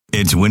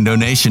It's Window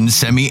Nation's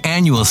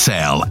semi-annual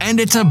sale, and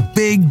it's a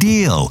big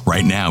deal.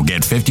 Right now,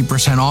 get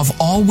 50% off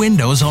all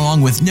windows along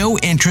with no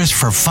interest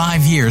for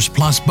 5 years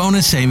plus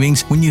bonus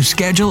savings when you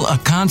schedule a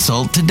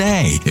consult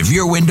today. If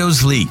your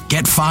windows leak,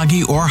 get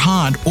foggy or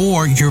hot,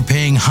 or you're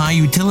paying high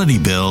utility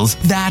bills,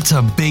 that's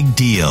a big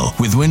deal.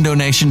 With Window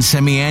Nation's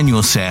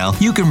semi-annual sale,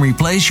 you can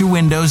replace your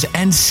windows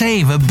and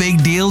save a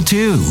big deal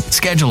too.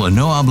 Schedule a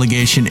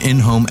no-obligation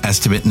in-home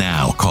estimate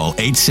now. Call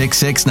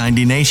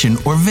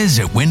 866-90NATION or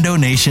visit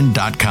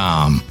windownation.com.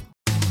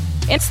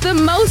 It's the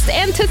most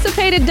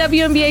anticipated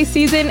WNBA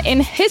season in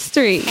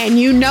history. And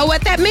you know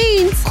what that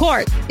means.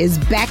 Court is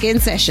back in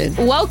session.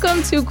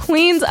 Welcome to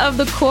Queens of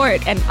the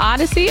Court, an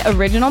Odyssey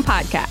original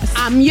podcast.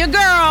 I'm your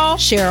girl,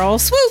 Cheryl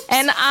Swoops.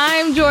 And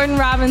I'm Jordan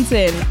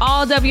Robinson.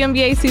 All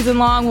WNBA season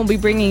long, we'll be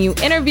bringing you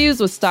interviews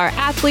with star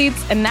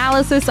athletes,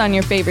 analysis on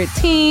your favorite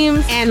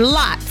teams, and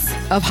lots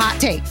of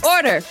hot takes.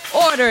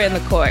 Order in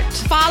the court.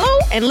 Follow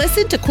and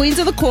listen to Queens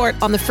of the Court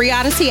on the free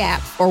Odyssey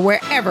app or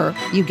wherever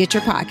you get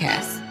your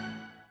podcasts.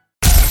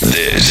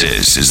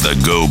 This is the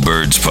Go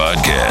Birds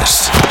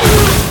Podcast.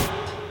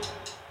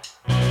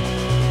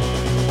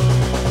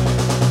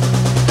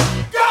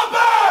 Go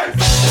Birds!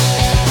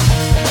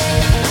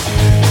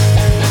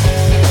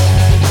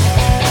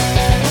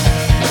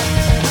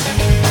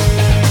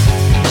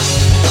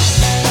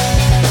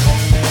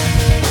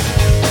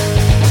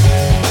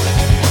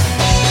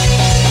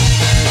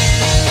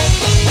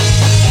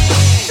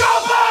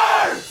 Go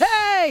Birds!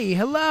 Hey,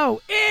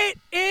 hello. It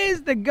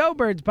is the Go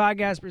Birds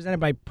Podcast presented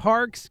by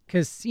Parx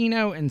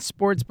Casino and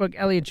Sportsbook.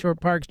 Elliot Short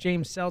Parks,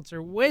 James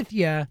Seltzer with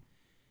you.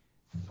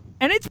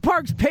 And it's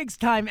Parx Picks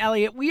time,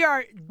 Elliot. We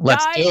are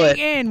diving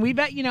in. We've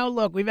had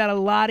a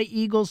lot of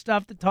Eagles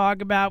stuff to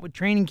talk about with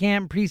training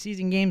camp,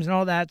 preseason games, and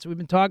all that. So we've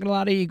been talking a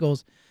lot of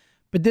Eagles.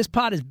 But this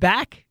pod is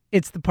back.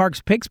 It's the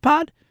Parx Picks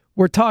pod.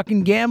 We're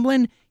talking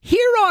gambling here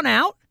on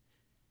out.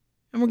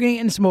 And we're going to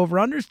get into some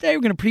over-unders today.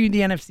 We're going to preview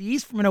the NFC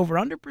East from an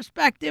over-under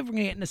perspective. We're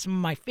going to get into some of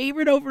my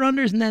favorite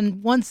over-unders. And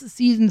then once the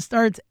season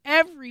starts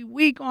every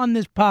week on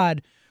this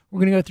pod,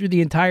 we're going to go through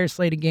the entire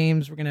slate of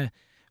games. We're going to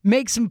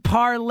make some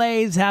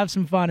parlays, have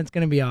some fun. It's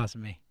going to be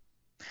awesome, me.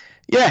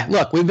 Yeah,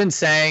 look, we've been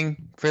saying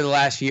for the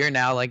last year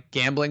now, like,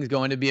 gambling is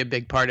going to be a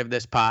big part of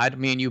this pod.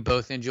 Me and you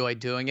both enjoy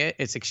doing it.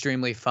 It's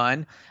extremely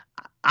fun.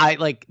 I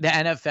like the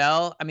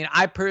NFL. I mean,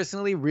 I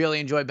personally really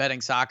enjoy betting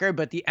soccer,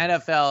 but the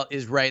NFL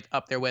is right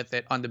up there with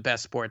it on the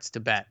best sports to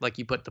bet. Like,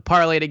 you put the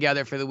parlay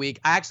together for the week.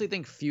 I actually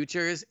think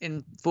futures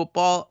in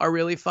football are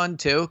really fun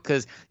too,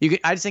 because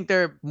I just think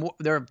they're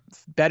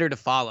better to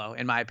follow,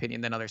 in my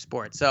opinion, than other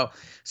sports. So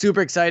super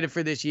excited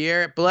for this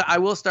year. But I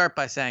will start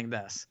by saying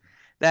this,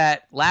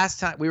 that last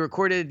time we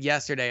recorded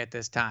yesterday at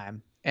this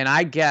time, and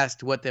I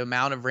guessed what the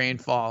amount of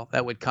rainfall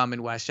that would come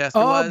in Westchester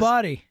was. Oh,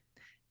 buddy.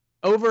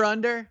 Over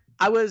under.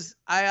 I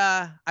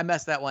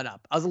messed that one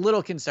up. I was a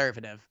little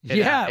conservative.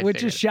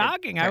 Which is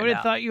shocking. I would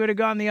have thought you would have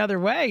gone the other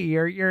way.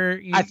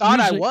 I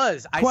thought I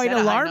was. Quite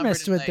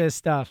alarmist with this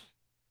stuff.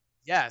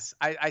 Yes.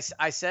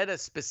 I said a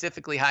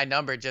specifically high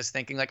number just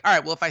thinking like, all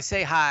right, well, if I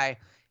say high,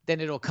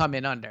 then it'll come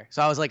in under.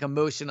 So I was like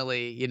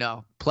emotionally,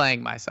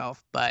 playing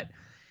myself. But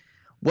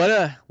what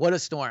a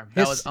storm.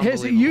 That was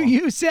unbelievable.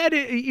 You said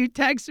it. You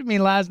texted me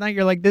last night.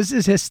 You're like, this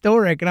is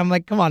historic. And I'm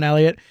like, come on,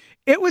 Elliot.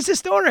 It was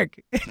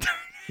historic.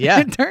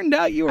 Yeah. It turned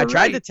out you were right. I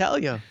tried to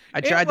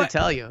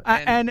tell you.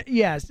 And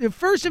yes,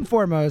 first and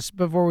foremost,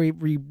 before we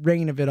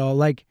reign of it all,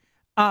 like,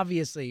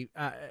 obviously,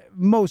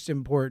 most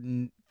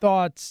important,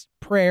 thoughts,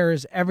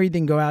 prayers,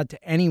 everything go out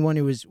to anyone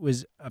who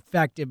was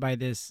affected by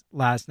this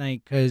last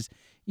night. Because,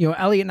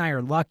 Elliot and I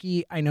are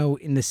lucky. I know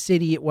in the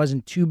city it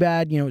wasn't too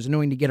bad. It was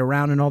annoying to get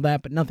around and all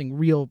that, but nothing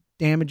real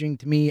damaging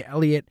to me.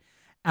 Elliot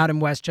out in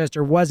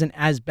Westchester wasn't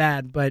as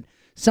bad, but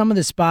some of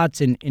the spots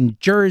in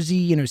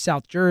Jersey,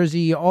 South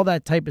Jersey, all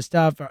that type of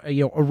stuff,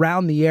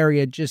 around the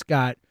area just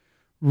got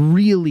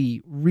really,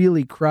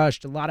 really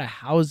crushed. A lot of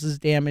houses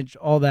damaged,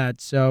 all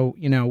that. So,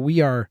 we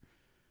are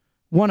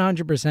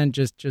 100%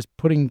 just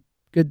putting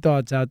good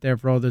thoughts out there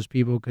for all those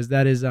people, because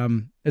that is,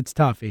 it's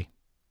toughy.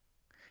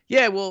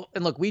 Yeah, well,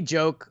 and look, we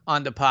joke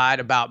on the pod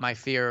about my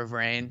fear of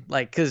rain,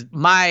 like, because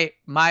my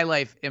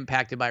life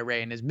impacted by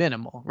rain is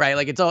minimal, right?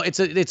 Like,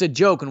 it's a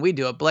joke when we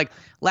do it, but like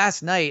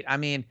last night, I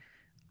mean,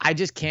 I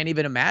just can't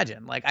even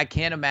imagine. Like, I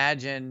can't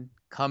imagine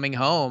coming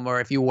home, or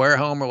if you were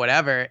home or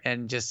whatever,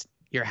 and just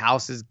your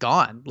house is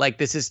gone. Like,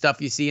 this is stuff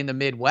you see in the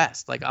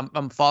Midwest. Like,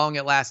 I'm following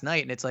it last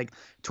night, and it's like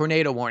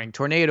tornado warning,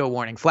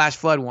 flash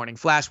flood warning,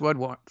 flash flood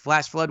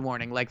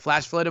warning, like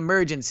flash flood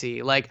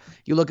emergency. Like,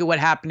 you look at what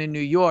happened in New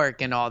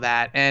York and all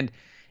that, and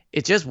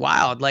it's just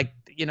wild. Like,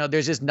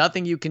 there's just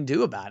nothing you can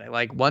do about it.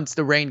 Like, once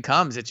the rain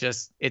comes,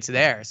 it's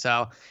there.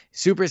 So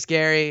super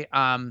scary.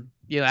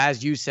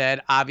 As you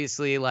said,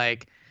 obviously,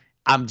 like,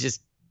 I'm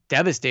just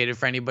devastated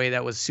for anybody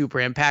that was super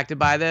impacted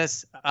by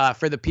this.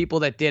 For the people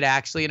that did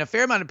actually, and a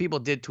fair amount of people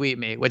did tweet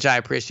me, which I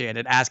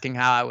appreciated, asking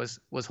how I was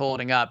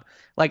holding up.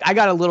 Like, I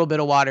got a little bit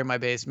of water in my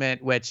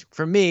basement, which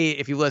for me,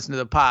 if you listen to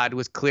the pod,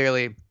 was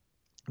clearly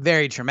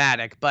very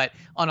traumatic, but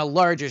on a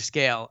larger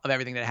scale of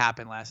everything that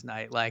happened last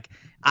night, like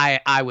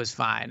I was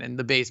fine, and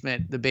the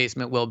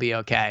basement will be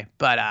okay.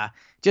 But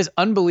just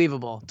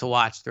unbelievable to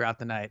watch throughout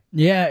the night.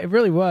 Yeah, it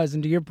really was.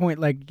 And to your point,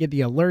 like get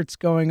the alerts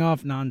going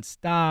off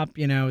nonstop.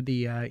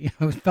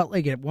 It felt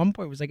like at one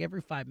point it was like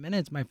every 5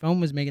 minutes my phone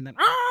was making that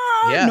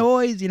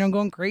noise.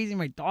 Going crazy.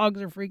 My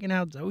dogs are freaking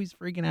out. Zoe's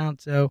freaking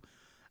out. So,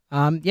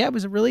 it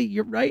was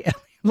you're right.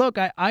 Look,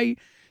 I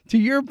to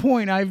your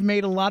point, I've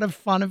made a lot of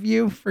fun of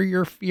you for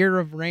your fear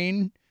of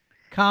rain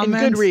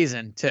comments. And good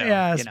reason, too.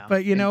 Yes,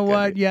 but you know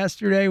what?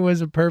 Yesterday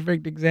was a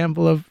perfect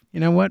example of,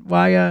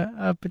 why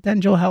a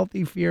potential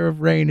healthy fear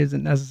of rain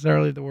isn't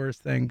necessarily the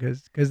worst thing,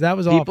 because that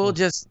was awful.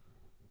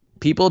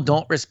 People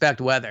don't respect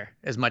weather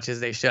as much as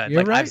they should.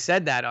 You're right. I've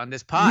said that on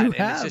this pod, and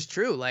it's just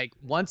true. Like,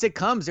 once it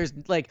comes,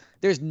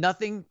 there's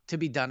nothing to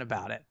be done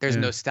about it. There's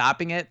no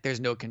stopping it.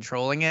 There's no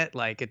controlling it.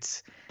 Like,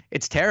 it's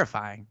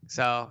terrifying.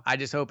 So I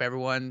just hope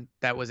everyone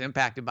that was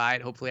impacted by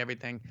it, hopefully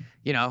everything,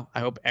 I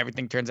hope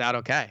everything turns out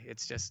okay.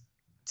 It's just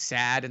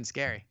sad and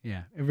scary.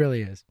 Yeah, it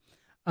really is.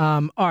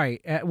 All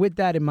right. With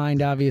that in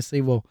mind,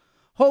 obviously, we'll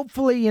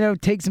hopefully,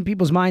 take some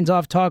people's minds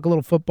off, talk a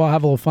little football,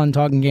 have a little fun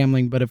talking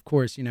gambling. But of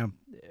course,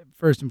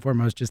 first and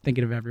foremost, just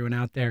thinking of everyone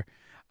out there.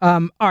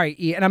 All right,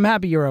 E, and I'm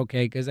happy you're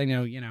okay, because I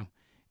know,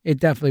 it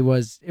definitely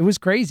was. It was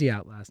crazy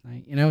out last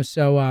night,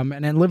 So,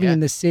 and then living in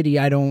the city,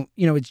 I don't,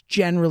 it's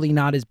generally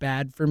not as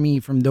bad for me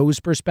from those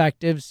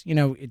perspectives.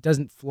 It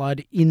doesn't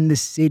flood in the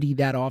city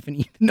that often,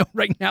 even though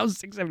right now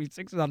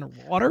 676 is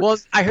underwater. Well,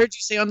 I heard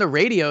you say on the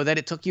radio that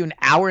it took you an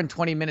hour and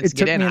 20 minutes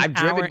to get in. I've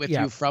driven with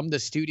you from the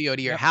studio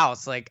to your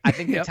house. Like, I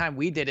think the time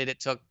we did it,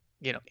 it took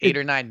 8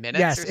 or 9 minutes.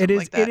 Yes, or something it is.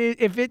 Like that.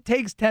 If it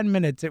takes 10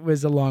 minutes, it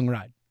was a long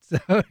ride.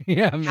 So,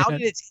 yeah, man. How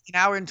did it take an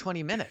hour and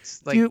 20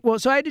 minutes? Like,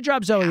 Dude, so I had to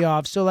drop Zoe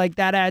off. So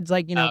that adds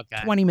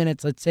 20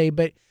 minutes, let's say.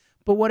 But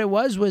what it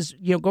was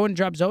going to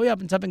drop Zoe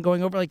up and stuff and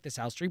going over the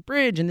South Street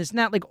Bridge and this and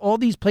that, all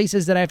these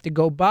places that I have to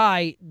go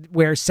by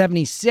where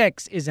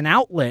 76 is an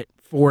outlet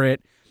for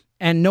it,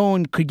 and no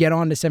one could get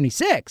on to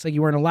 76. Like,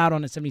 you weren't allowed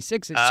on to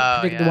 76. It's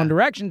predicted one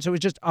direction. So it was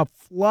just a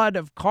flood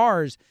of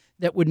cars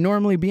that would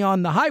normally be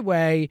on the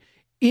highway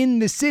in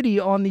the city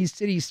on these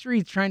city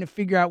streets trying to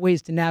figure out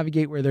ways to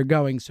navigate where they're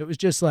going. So it was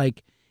just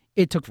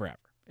it took forever.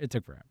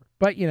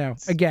 But,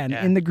 again,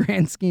 in the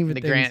grand scheme of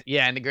things.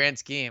 In the grand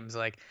schemes,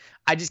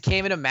 I just can't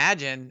even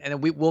imagine, and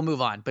then we'll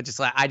move on, but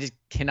I just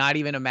cannot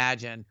even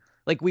imagine.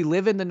 We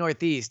live in the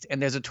Northeast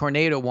and there's a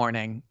tornado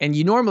warning, and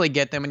you normally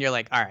get them and you're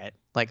like, all right,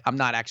 I'm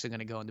not actually going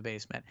to go in the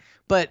basement.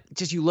 But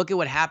just you look at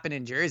what happened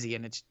in Jersey,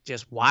 and it's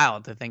just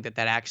wild to think that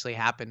actually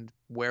happened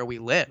where we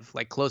live,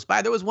 close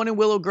by. There was one in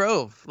Willow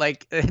Grove.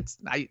 It's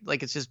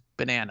just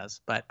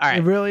bananas. But all right,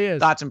 it really is.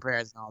 Thoughts and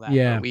prayers and all that.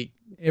 Yeah,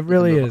 it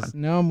really is.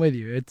 No, I'm with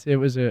you. It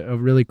was a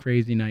really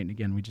crazy night, and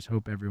again, we just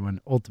hope everyone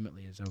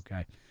ultimately is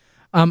okay.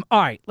 All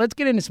right, let's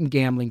get into some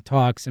gambling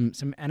talk, some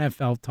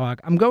NFL talk.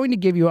 I'm going to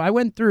give you, I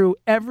went through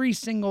every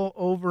single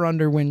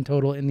over-under win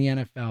total in the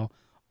NFL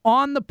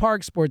on the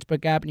Parx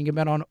Sportsbook app, and you can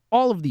bet on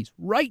all of these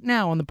right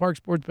now on the Parx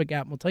Sportsbook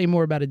app. We'll tell you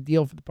more about a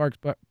deal for the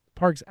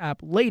Parx app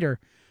later,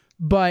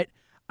 but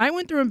I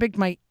went through and picked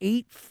my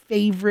 8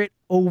 favorite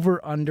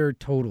over-under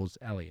totals,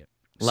 Elliot.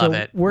 Love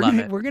it. We're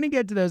gonna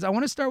get to those. I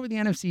want to start with the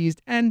NFC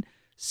East, and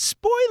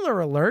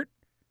spoiler alert,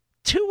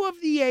 2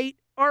 of the 8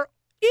 are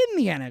in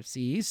the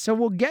NFC, so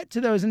we'll get to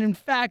those. And in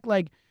fact,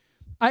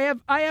 I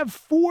have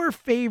 4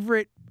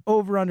 favorite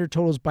over-under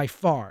totals by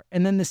far,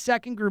 and then the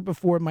second group of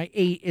 4, my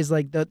 8 is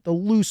the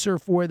looser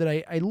 4 that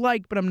I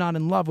like, but I'm not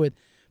in love with.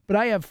 But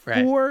I have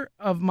 4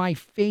 of my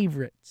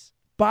favorites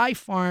by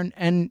far,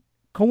 and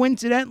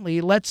coincidentally,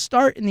 let's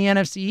start in the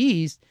NFC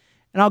East,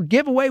 and I'll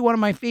give away one of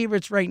my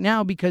favorites right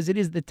now because it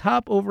is the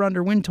top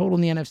over-under win total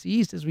in the NFC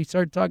East as we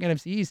start talking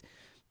NFC East.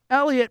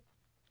 Elliot,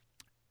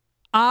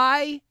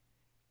 I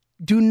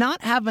do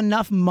not have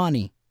enough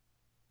money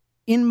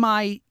in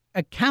my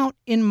account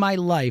in my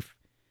life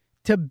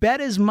to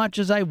bet as much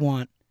as I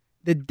want.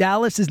 The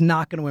Dallas is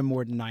not going to win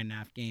more than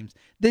 9.5 games.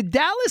 The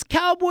Dallas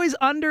Cowboys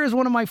under is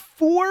one of my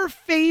 4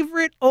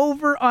 favorite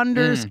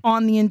over-unders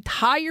on the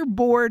entire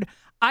board.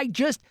 I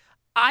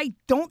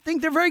don't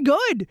think they're very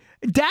good.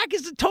 Dak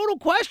is a total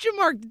question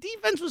mark. The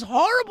defense was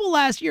horrible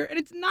last year, and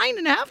it's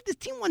 9.5. This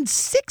team won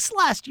 6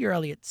 last year,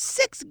 Elliot.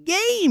 6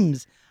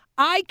 games.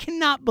 I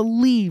cannot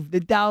believe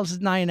that Dallas is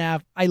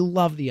 9.5. I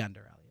love the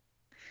under, Elliot.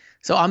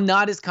 So I'm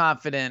not as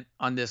confident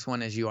on this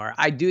one as you are.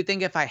 I do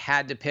think if I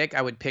had to pick,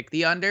 I would pick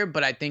the under,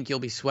 but I think you'll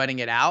be sweating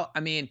it out.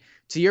 I mean,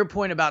 to your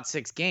point about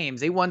 6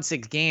 games, they won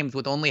 6 games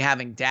with only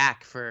having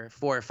Dak for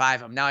 4 or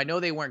 5 of them. Now, I know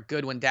they weren't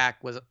good when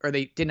Dak was, or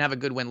they didn't have a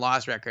good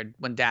win-loss record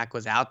when Dak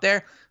was out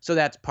there, so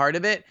that's part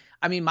of it.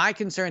 I mean, my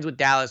concerns with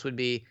Dallas would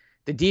be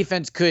the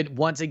defense could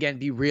once again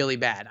be really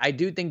bad. I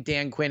do think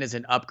Dan Quinn is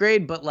an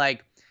upgrade, but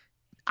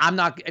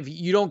if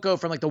you don't go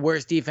from the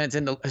worst defense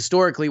and the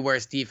historically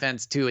worst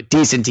defense to a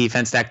decent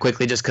defense that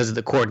quickly just because of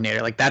the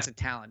coordinator, that's a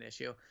talent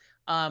issue.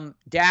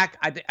 Dak,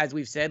 as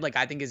we've said, like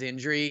I think his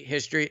injury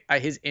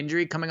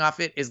coming off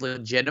it is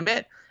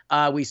legitimate.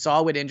 We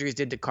saw what injuries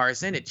did to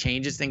Carson. It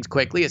changes things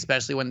quickly,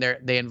 especially when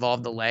they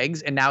involve the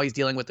legs. And now he's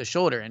dealing with a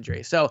shoulder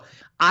injury. So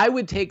I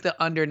would take the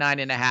under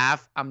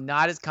 9.5. I'm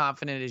not as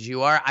confident as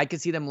you are. I could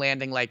see them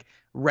landing like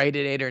right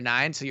at 8 or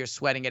 9. So you're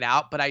sweating it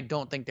out, but I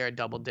don't think they're a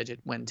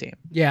double-digit win team.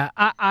 Yeah,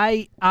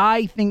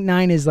 I think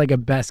 9 is like a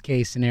best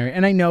case scenario.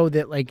 And I know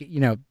that like,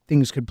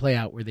 things could play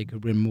out where they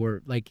could win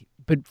more.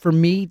 But for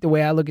me, the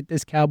way I look at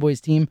this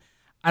Cowboys team,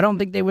 I don't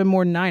think they win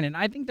more than 9, and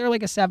I think they're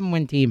like a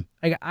 7-win team.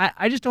 Like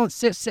I just don't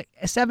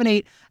 7,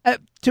 8.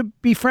 To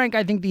be frank,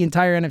 I think the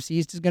entire NFC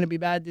East is going to be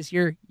bad this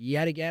year.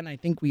 Yet again, I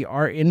think we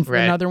are in for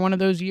another one of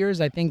those years.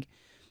 I think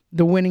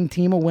the winning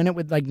team will win it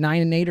with like 9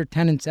 and 8 or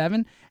 10 and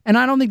 7, and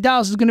I don't think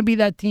Dallas is going to be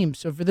that team.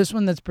 So for this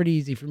one, that's pretty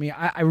easy for me.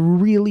 I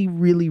really,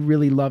 really,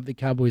 really love the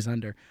Cowboys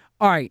under.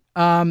 All right,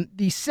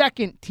 the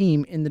second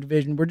team in the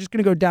division. We're just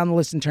going to go down the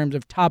list in terms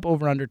of top,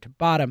 over, under to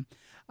bottom.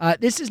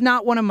 This is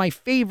not one of my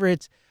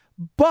favorites.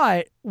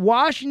 But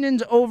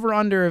Washington's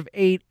over-under of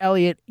 8,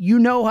 Elliot, you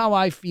know how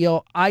I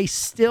feel. I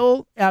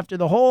still, after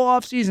the whole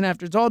offseason,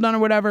 after it's all done or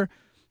whatever,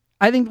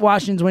 I think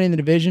Washington's winning the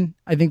division.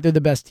 I think they're the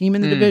best team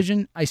in the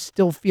division. I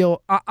still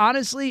feel,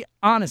 honestly,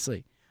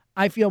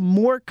 I feel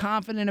more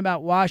confident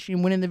about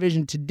Washington winning the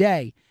division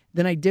today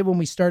than I did when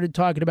we started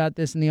talking about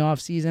this in the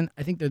offseason.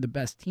 I think they're the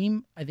best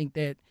team. I think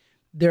that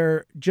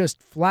they're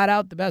just flat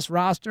out the best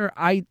roster.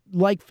 I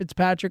like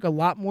Fitzpatrick a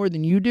lot more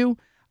than you do.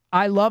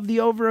 I love the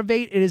over of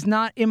 8. It is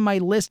not in my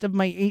list of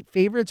my 8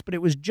 favorites, but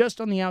it was just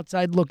on the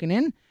outside looking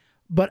in.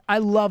 But I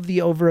love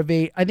the over of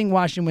 8. I think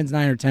Washington wins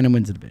 9 or 10 and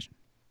wins the division.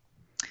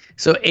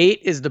 So 8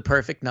 is the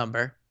perfect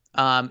number.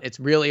 It's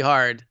really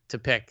hard to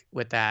pick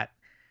with that.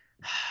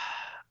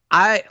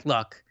 I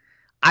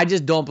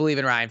just don't believe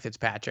in Ryan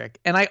Fitzpatrick.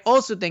 And I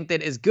also think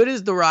that as good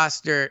as the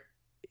roster,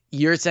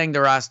 you're saying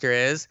the roster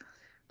is,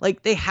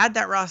 like they had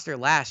that roster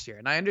last year,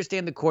 and I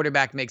understand the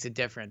quarterback makes a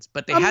difference,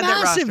 but they had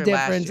that roster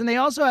last year. And they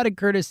also had a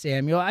Curtis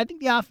Samuel. I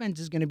think the offense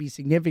is going to be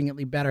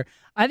significantly better.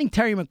 I think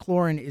Terry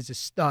McLaurin is a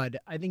stud.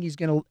 I think he's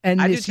going to end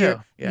this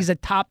year. Yeah. He's a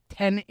top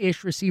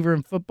 10-ish receiver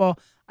in football.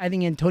 I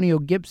think Antonio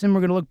Gibson,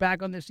 we're going to look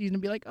back on this season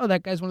and be like, oh,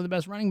 that guy's one of the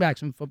best running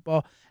backs in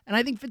football. And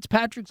I think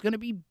Fitzpatrick's going to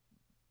be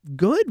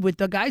good with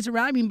the guys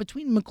around. I mean,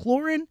 between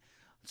McLaurin,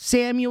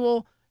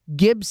 Samuel,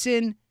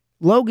 Gibson,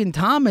 Logan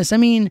Thomas, I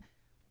mean,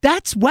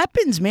 that's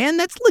weapons, man.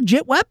 That's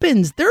legit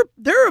weapons. They're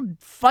a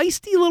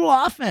feisty little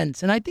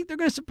offense, and I think they're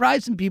going to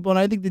surprise some people, and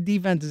I think the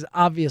defense is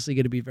obviously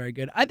going to be very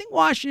good. I think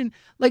Washington,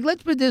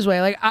 let's put it this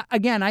way.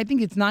 I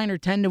think it's 9 or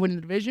 10 to win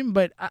the division,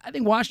 but I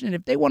think Washington,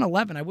 if they won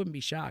 11, I wouldn't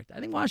be shocked. I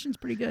think Washington's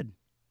pretty good.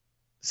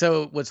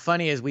 So what's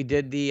funny is we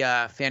did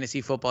the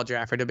fantasy football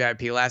draft for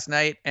WIP last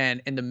night,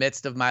 and in the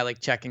midst of my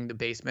checking the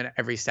basement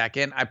every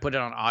second, I put it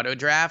on auto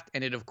draft,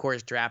 and it, of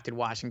course, drafted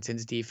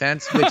Washington's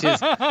defense, which is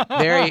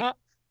very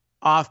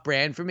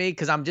off-brand for me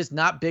because I'm just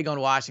not big on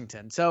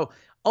Washington. So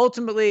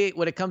ultimately,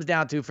 what it comes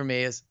down to for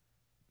me is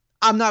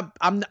I'm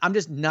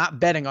just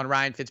not betting on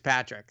Ryan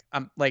Fitzpatrick.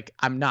 I'm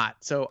not.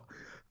 So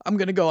I'm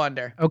gonna go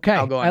under. Okay,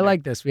 I'll go under. I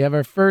like this. We have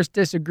our first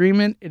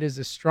disagreement. It is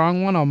a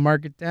strong one. I'll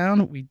mark it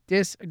down. We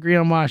disagree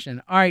on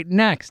Washington. All right,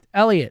 next,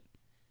 Elliot.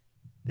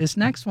 This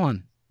next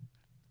one,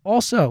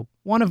 also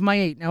one of my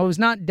 8. Now, it was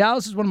not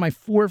Dallas is one of my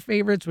 4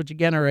 favorites, which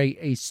again are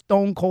a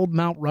stone cold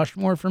Mount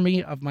Rushmore for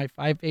me of my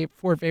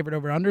 4 favorite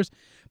over unders.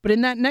 But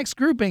in that next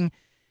grouping,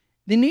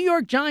 the New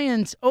York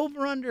Giants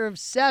over under of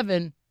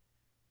 7.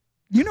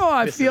 You know how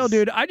I feel,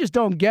 dude. I just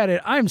don't get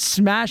it. I'm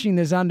smashing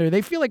this under.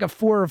 They feel like a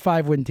 4 or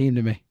 5 win team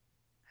to me.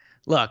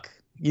 Look,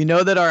 you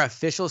know that our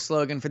official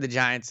slogan for the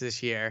Giants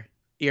this year,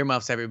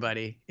 earmuffs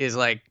everybody, is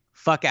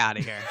fuck out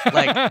of here.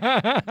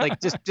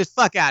 Just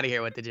fuck out of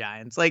here with the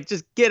Giants.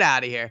 Just get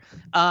out of here.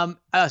 So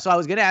I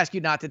was going to ask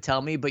you not to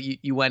tell me, but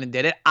you went and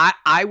did it.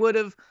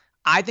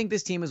 I think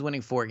this team is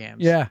winning 4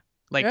 games. Yeah.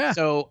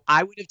 So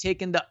I would have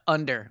taken the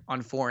under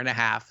on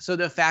 4.5. So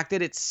the fact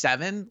that it's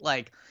 7,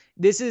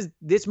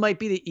 this might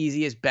be the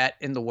easiest bet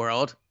in the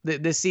world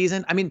this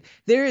season. I mean,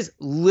 there is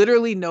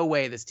literally no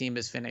way this team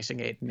is finishing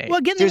 8-8. Well,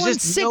 again, they won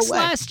 6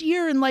 last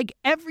year, and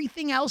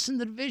everything else in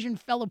the division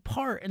fell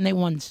apart, and they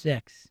won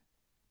 6.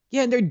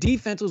 Yeah, and their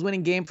defense was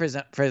winning game for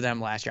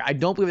them last year. I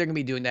don't believe they're going to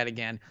be doing that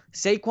again.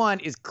 Saquon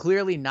is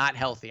clearly not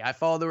healthy. I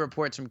follow the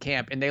reports from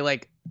camp, and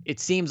it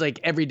seems like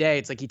every day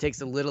it's he takes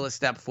the littlest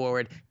step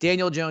forward.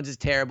 Daniel Jones is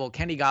terrible.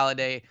 Kenny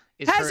Galladay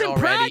is hurt already. Hasn't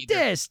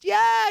practiced.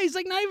 Yeah, he's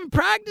not even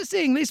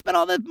practicing. They spent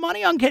all that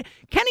money on Kenny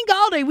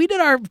Galladay. We did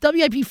our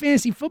WIP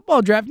fantasy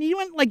football draft, and he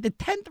went the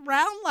 10th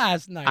round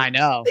last night. I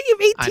know. They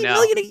give $18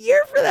 million a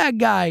year for that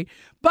guy.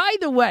 By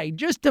the way,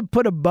 just to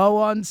put a bow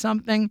on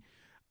something,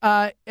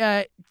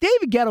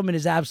 David Gettleman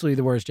is absolutely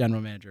the worst general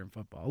manager in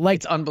football.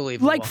 It's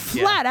unbelievable.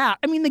 Flat out.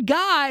 I mean, the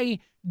guy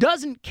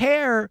doesn't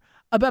care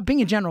about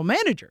being a general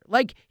manager.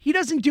 Like, he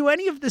doesn't do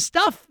any of the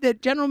stuff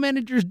that general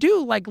managers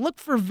do, like look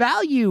for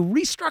value,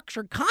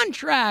 restructure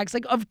contracts,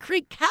 like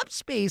create cap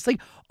space, like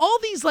all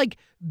these like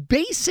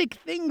basic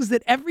things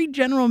that every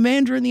general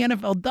manager in the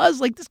NFL does.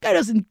 Like, this guy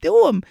doesn't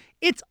do them.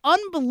 It's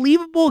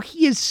unbelievable.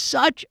 He is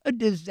such a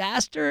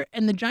disaster,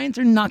 and the Giants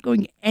are not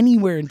going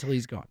anywhere until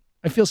he's gone.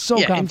 I feel so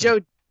confident.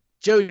 And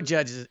Joe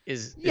Judge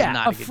is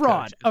not a good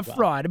fraud, coach as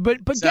fraud.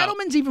 But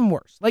Gettleman's even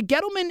worse. Like,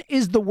 Gettleman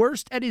is the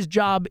worst at his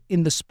job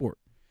in the sport.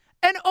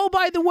 And, oh,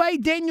 by the way,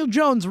 Daniel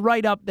Jones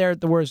right up there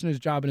at the worst in his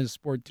job in his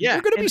sport, too. Yeah,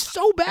 They're going to be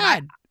so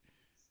bad.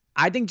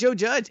 I think Joe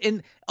Judge,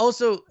 and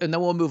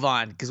then we'll move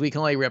on because we can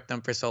only rip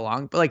them for so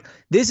long. But, like,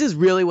 this is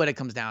really what it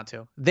comes down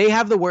to. They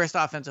have the worst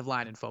offensive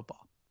line in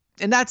football.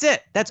 And that's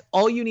it. That's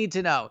all you need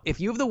to know. If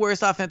you have the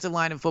worst offensive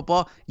line in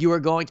football, you are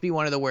going to be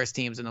one of the worst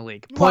teams in the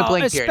league. Point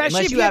blank period.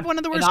 Especially if you have one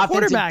of the worst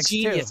quarterbacks,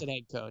 genius too. And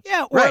head coach.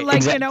 Yeah, or right.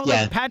 like,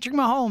 like Patrick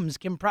Mahomes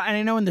can and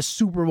I know in the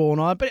Super Bowl and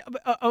all that,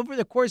 but over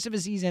the course of a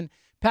season,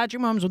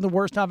 Patrick Mahomes with the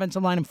worst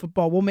offensive line in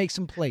football will make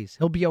some plays.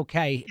 He'll be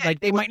okay. Like,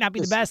 they might not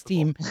be the best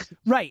team.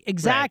 Right,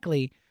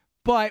 exactly. Right.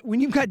 But when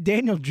you've got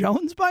Daniel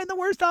Jones buying the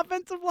worst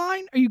offensive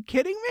line, are you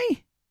kidding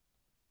me?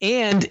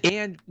 And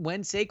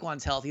when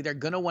Saquon's healthy, they're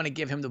going to want to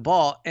give him the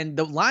ball, and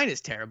the line is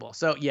terrible.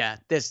 So, yeah,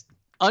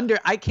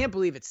 I can't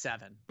believe it's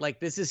 7. Like,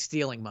 this is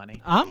stealing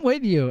money. I'm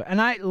with you, and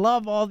I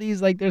love all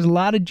these, like, there's a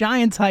lot of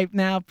Giants hype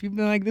now.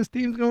 People are like, this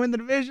team's going to win the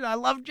division. I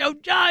love Joe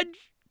Judge.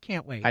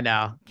 Can't wait. I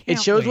know.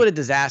 It shows what a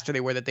disaster they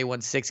were that they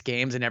won 6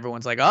 games, and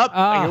everyone's like,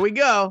 here we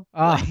go.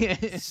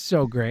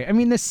 So great. I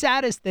mean, the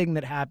saddest thing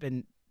that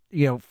happened,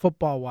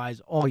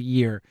 football-wise all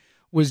year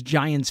was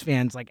Giants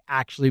fans like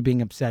actually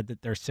being upset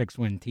that their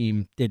 6-win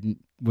team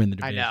didn't win the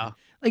division. I know.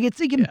 Like, it's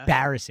like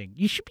embarrassing.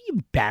 You should be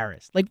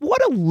embarrassed. Like,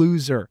 what a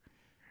loser.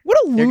 What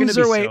a loser. They're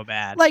gonna be so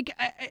bad. Like,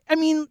 I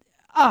mean,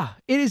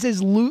 it is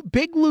as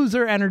big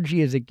loser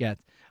energy as it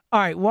gets. All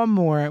right, one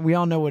more. We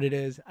all know what it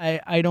is.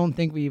 I don't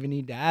think we even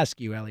need to ask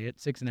you, Elliot.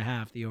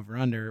 6.5, the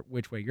over/under.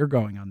 Which way you're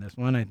going on this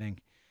one? I think.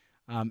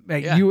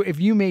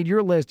 If you made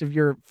your list of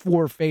your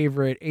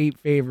 8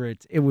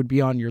 favorites, it would be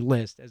on your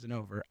list as an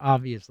over,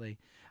 obviously.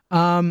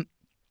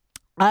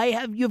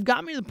 You've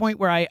got me to the point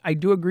where I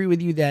do agree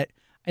with you that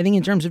I think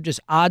in terms of just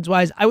odds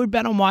wise, I would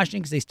bet on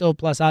Washington because they still have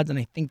plus odds and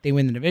I think they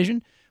win the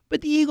division.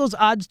 But the Eagles'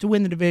 odds to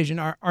win the division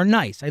are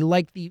nice. I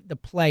like the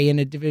play in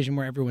a division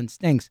where everyone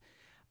stinks.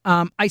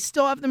 I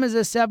still have them as a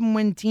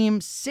 7-win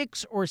team,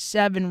 6 or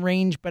 7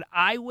 range, but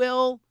I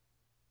will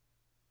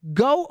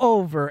go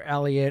over,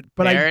 Elliot.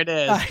 But there it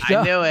is.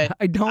 I knew it.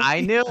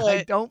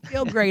 I don't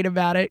feel great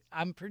about it.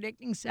 I'm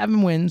predicting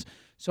 7 wins,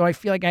 so I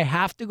feel like I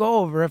have to go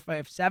over. If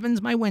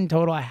 7's my win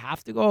total, I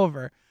have to go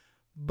over.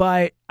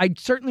 But I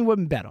certainly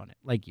wouldn't bet on it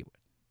like you would.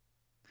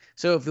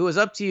 So if it was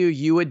up to you,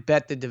 you would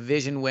bet the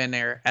division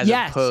winner as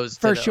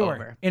opposed to the sure.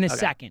 over. In a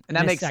second. And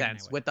that makes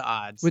sense with the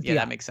odds.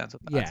 That makes sense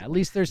with the odds. Yeah, at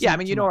least there's I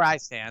mean, you know where I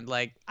stand.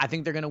 Like, I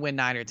think they're going to win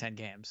 9 or 10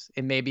 games,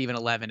 and maybe even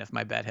 11 if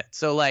my bet hits.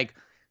 So, like,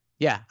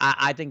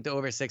 I think the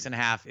over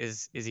 6.5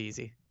 is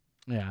easy.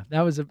 Yeah,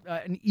 that was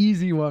an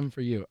easy one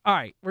for you. All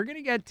right, we're going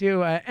to get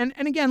to, and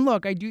again,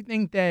 look, I do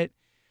think that,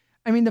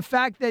 I mean, the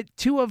fact that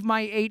 2 of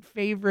my 8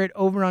 favorite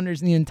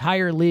over-unders in the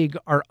entire league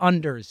are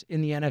unders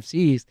in the NFC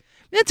East,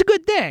 that's a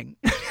good thing.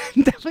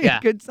 Definitely a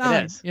good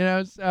sign.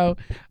 So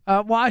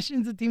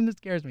Washington's a team that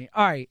scares me.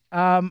 All right,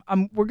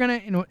 we're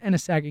going to, in a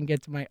second,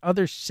 get to my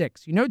other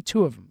 6.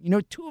 2 of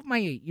them. 2 of my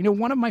 8.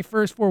 1 of my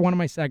first 4, 1 of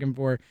my second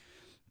 4.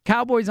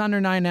 Cowboys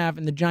under 9.5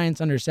 and the Giants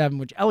under 7,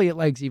 which Elliot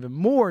likes even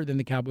more than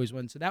the Cowboys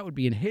one, so that would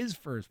be in his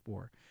first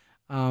 4.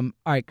 All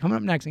right, coming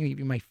up next, I'm going to give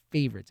you my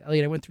favorites.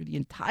 Elliot, I went through the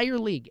entire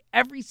league,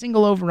 every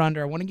single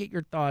over-under. I want to get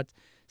your thoughts.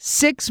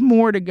 6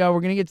 more to go. We're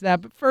going to get to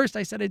that. But first,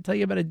 I said I'd tell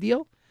you about a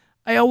deal.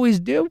 I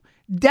always do.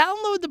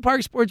 Download the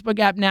Parx Sportsbook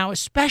app now,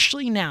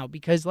 especially now,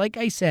 because like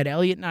I said,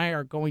 Elliot and I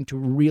are going to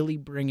really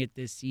bring it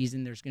this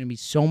season. There's going to be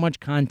so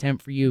much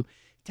content for you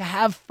to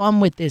have fun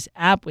with this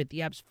app.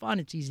 The app's fun.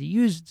 It's easy to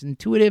use. It's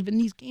intuitive. And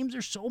these games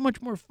are so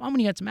much more fun when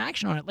you got some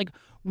action on it. Like,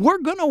 we're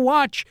going to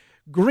watch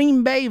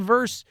Green Bay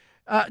versus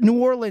New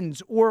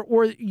Orleans or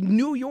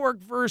New York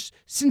versus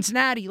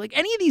Cincinnati. Like,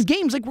 any of these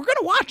games, like, we're going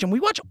to watch them. We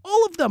watch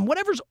all of them.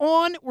 Whatever's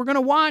on, we're going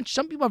to watch.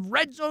 Some people have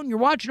Red Zone. You're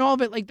watching all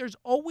of it. Like, there's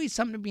always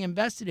something to be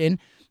invested in.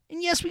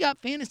 And yes, we got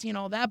fantasy and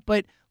all that,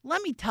 but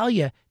let me tell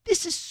you,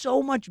 this is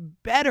so much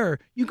better.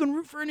 You can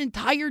root for an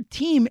entire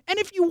team. And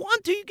if you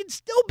want to, you can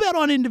still bet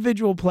on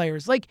individual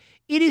players. Like,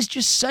 it is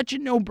just such a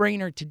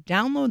no-brainer to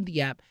download the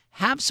app,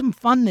 have some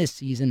fun this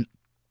season,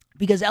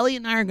 because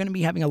Elliot and I are going to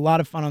be having a lot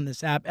of fun on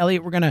this app.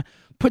 Elliot, we're going to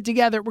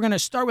we're going to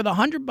start with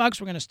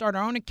 $100. We're going to start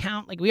our own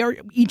account. Like, we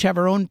each have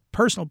our own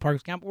personal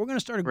Parx account, but we're going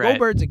to start a Go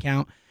Birds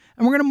account.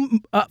 And we're going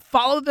to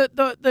follow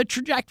the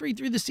trajectory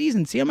through the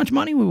season, see how much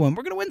money we win.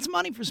 We're going to win some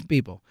money for some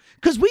people.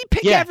 Because we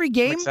pick every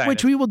game,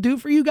 which we will do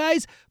for you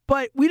guys,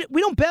 but we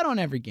don't bet on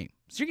every game.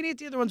 So you're going to get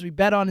the other ones we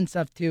bet on and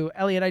stuff too.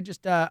 Elliot,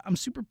 I'm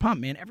super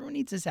pumped, man. Everyone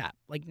needs this app,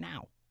 like,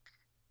 now.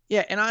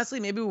 Yeah, and honestly,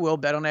 maybe we will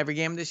bet on every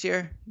game this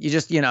year. You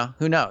just,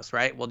 who knows,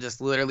 right? We'll just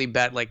literally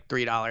bet like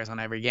 $3 on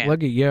every game.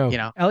 Look at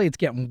you. Elliot's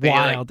getting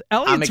wild.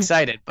 I'm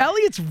excited.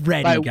 Elliot's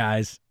ready,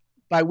 guys.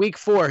 By week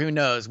 4, who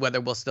knows whether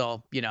we'll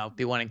still, be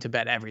wanting to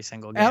bet every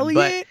single game.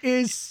 Elliot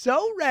is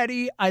so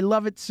ready. I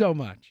love it so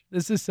much.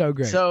 This is so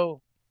great. So,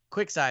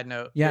 quick side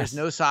note, there's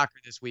no soccer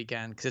this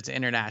weekend because it's an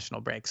international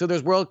break. So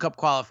there's World Cup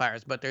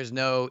qualifiers, but there's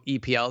no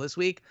EPL this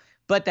week.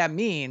 But that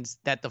means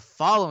that the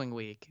following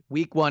week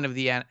 1 of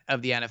the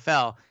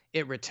NFL,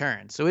 it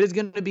returns. So it is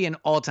going to be an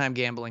all-time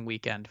gambling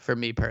weekend for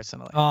me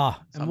personally. Oh,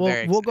 so and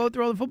we'll go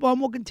through all the football,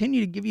 and we'll continue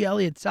to give you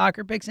Elliot's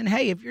soccer picks. And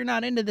hey, if you're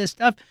not into this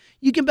stuff,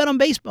 you can bet on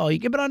baseball. You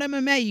can bet on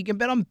MMA. You can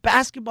bet on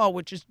basketball,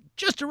 which is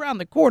just around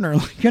the corner.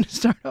 We're going to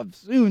start up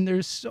soon.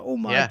 There's so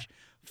much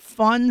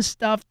fun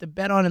stuff to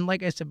bet on. And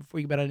like I said before,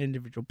 you bet on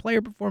individual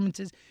player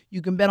performances.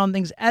 You can bet on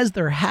things as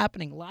they're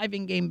happening. Live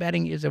in-game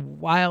betting is a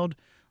wild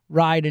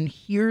ride. And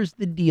here's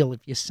the deal.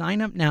 If you sign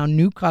up now,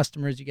 new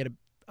customers, you get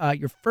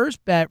your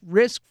first bet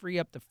risk-free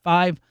up to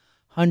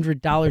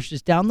 $500.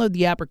 Just download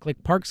the app or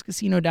click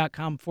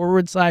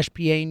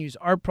parxcasino.com/PA and use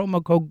our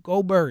promo code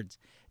GOBIRDS.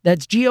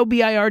 That's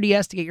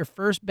GOBIRDS to get your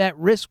first bet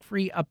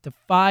risk-free up to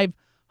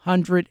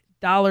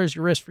 $500.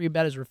 Your risk-free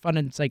bet is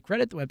refunded in site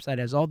credit. The website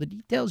has all the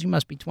details. You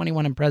must be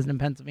 21 and present in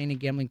Pennsylvania.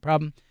 Gambling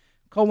problem?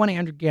 Call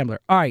 1-800-GAMBLER.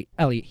 All right,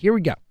 Elliot, here we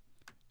go.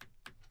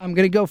 I'm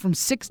going to go from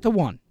 6 to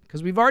 1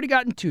 because we've already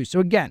gotten 2. So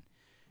again,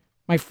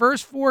 my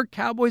first 4,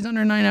 Cowboys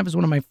under 9.5 is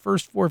one of my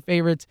first 4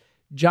 favorites.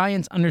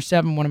 Giants under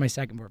 7, one of my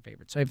second 4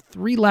 favorites. So I have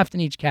 3 left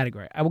in each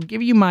category. I will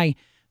give you my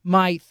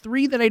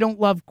 3 that I don't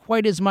love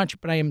quite as much,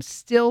 but I am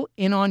still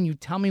in on. You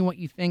tell me what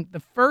you think. The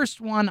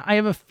first one, I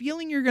have a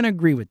feeling you're going to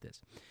agree with this.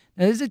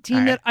 Now, this is a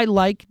team that I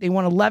like. They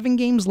won 11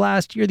 games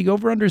last year. The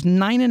over-under is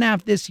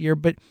 9.5 this year,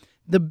 but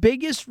the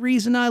biggest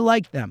reason I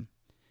like them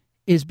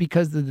is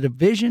because of the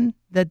division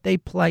that they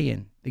play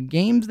in. The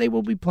games they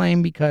will be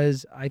playing,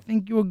 because I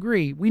think you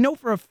agree. We know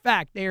for a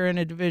fact they are in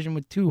a division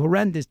with 2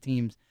 horrendous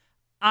teams.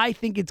 I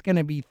think it's going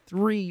to be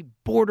 3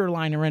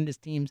 borderline horrendous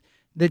teams.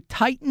 The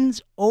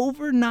Titans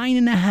over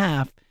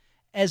 9.5,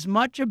 as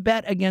much a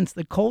bet against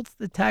the Colts,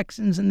 the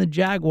Texans, and the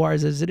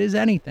Jaguars as it is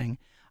anything.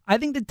 I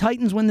think the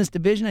Titans win this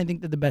division. I think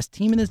they're the best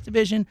team in this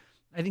division.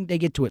 I think they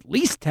get to at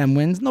least 10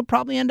 wins, and they'll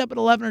probably end up at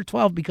 11 or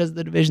 12 because of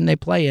the division they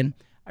play in.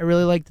 I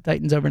really like the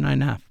Titans over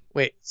 9.5.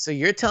 Wait, so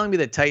you're telling me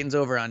the Titans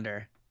over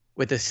under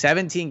with a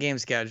 17-game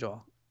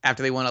schedule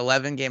after they won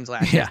 11 games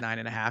last year is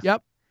 9.5?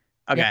 Yep.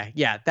 Okay,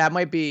 yeah, that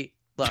might be.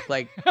 Look,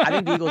 I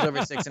think the Eagles over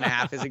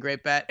 6.5 is a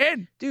great bet.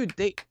 Dude,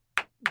 they're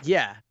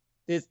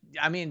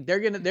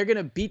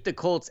gonna beat the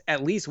Colts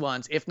at least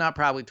once, if not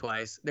probably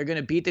twice. They're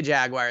gonna beat the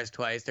Jaguars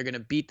twice. They're gonna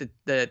beat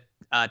the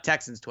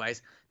Texans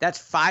twice. That's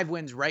 5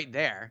 wins right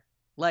there.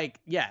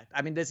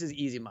 This is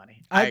easy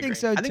money. I think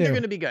so, too. I think they're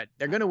going to be good.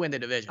 They're going to win the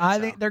division. I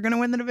think they're going to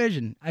win the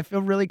division. I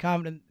feel really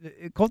confident.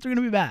 Colts are going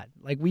to be bad.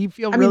 We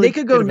feel. They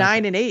could go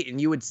 9-8, and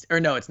you would.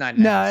 Or no, it's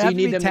 9. No, so you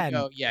need them 10. to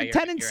go. Yeah,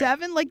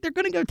 10-7. Right. They're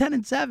going to go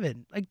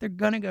 10-7. They're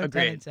going to go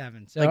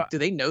 10-7. So, do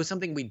they know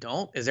something we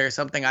don't? Is there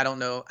something I don't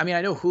know? I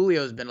know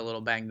Julio's been a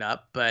little banged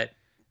up, but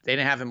they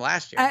didn't have him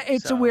last year.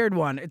 It's a weird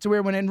one.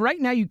 And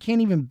right now you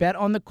can't even bet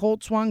on the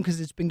Colts one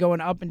because it's been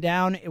going up and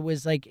down. It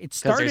was it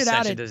started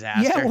out at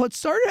disaster. Yeah, it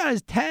started out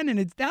as 10 and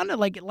it's down to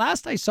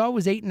last I saw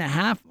was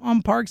 8.5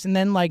 on Parx, and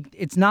then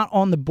it's not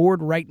on the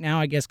board right now,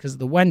 I guess, because of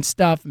the Wentz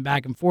stuff and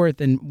back and forth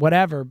and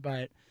whatever.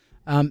 But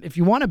if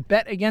you want to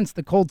bet against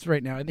the Colts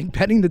right now, I think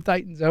betting the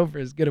Titans over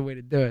is a good way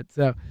to do it.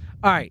 So,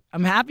 all right,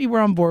 I'm happy we're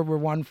on board. We're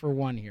 1 for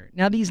 1 here.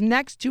 Now these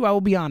next 2, I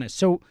will be honest.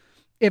 So,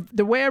 if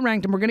the way I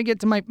ranked them, we're going to get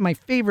to my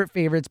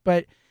favorites,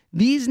 but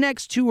these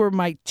next 2 are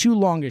my 2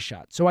 longest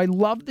shots. So I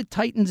love the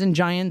Titans and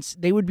Giants.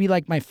 They would be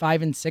my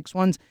 5 and 6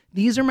 ones.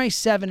 These are my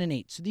 7 and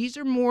 8. So these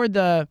are more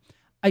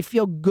I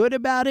feel good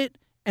about it,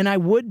 and I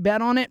would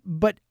bet on it,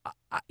 but,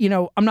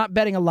 I'm not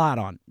betting a lot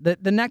on. The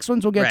next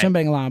ones we'll get to I'm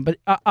betting a lot on, but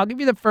I'll give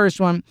you the first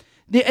one.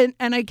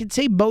 And I could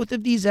say both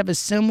of these have a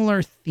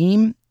similar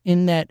theme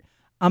in that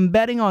I'm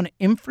betting on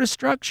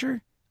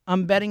infrastructure.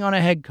 I'm betting on a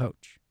head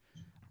coach.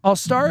 I'll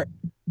start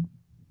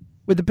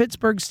with the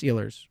Pittsburgh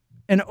Steelers,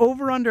 an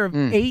over-under of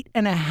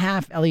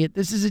 8.5, Elliot.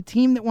 This is a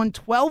team that won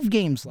 12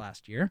 games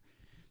last year.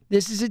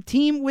 This is a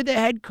team with a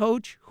head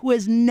coach who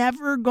has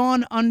never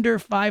gone under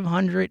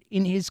 500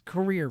 in his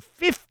career.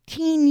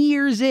 15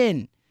 years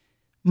in,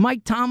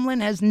 Mike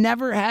Tomlin has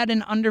never had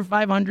an under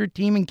 500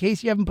 team. In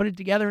case you haven't put it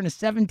together in a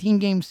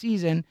 17-game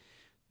season,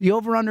 the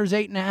over-under is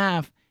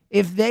 8.5.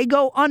 If they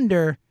go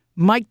under,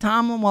 Mike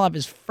Tomlin will have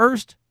his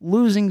first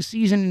losing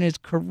season in his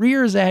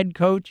career as a head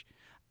coach.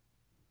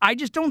 I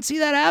just don't see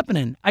that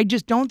happening. I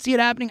just don't see it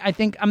happening. I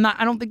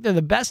don't think they're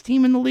the best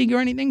team in the league or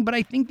anything, but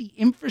I think the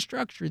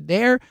infrastructure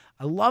there.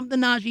 I love the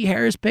Najee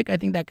Harris pick. I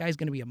think that guy's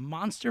going to be a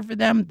monster for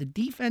them. The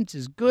defense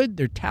is good.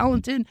 They're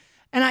talented.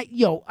 And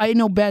I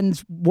know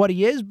Ben's what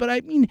he is,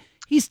 but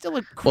he's still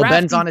a crafty. Well,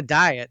 Ben's on a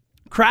diet.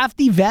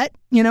 Crafty vet,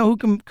 who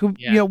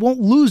won't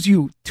lose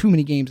you too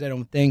many games, I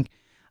don't think.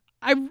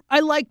 I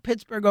like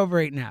Pittsburgh over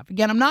 8.5.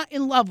 Again, I'm not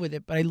in love with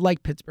it, but I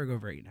like Pittsburgh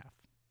over 8.5.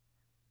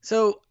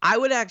 So I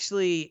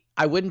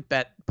wouldn't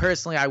bet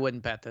personally. I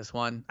wouldn't bet this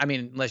one. I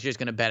mean, unless you're just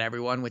gonna bet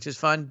everyone, which is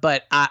fun.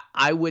 But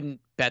I wouldn't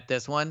bet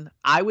this one.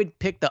 I would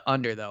pick the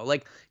under though.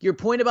 Like your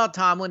point about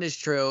Tomlin is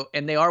true,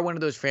 and they are one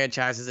of those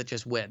franchises that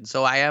just win.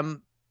 So I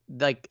am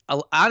like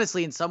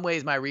honestly, in some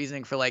ways, my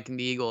reasoning for liking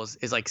the Eagles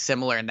is like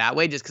similar in that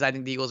way, just because I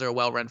think the Eagles are a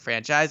well-run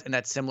franchise, and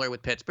that's similar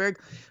with Pittsburgh.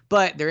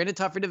 But they're in a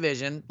tougher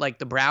division. Like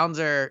the Browns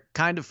are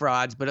kind of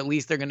frauds, but at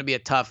least they're going to be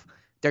tough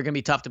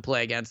to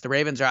play against. The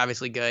Ravens are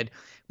obviously good.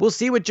 We'll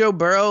see with Joe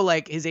Burrow.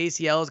 Like his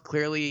ACL is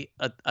clearly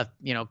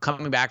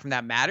coming back from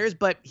that matters,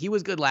 but he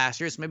was good last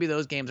year, so maybe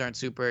those games aren't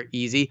super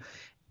easy.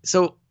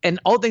 So, and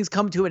all things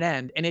come to an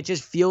end, and it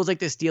just feels like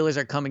the Steelers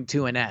are coming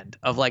to an end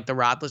of like the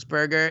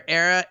Roethlisberger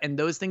era, and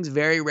those things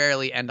very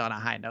rarely end on a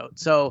high note.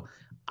 So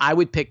I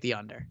would pick the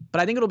under, but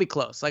I think it'll be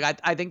close. Like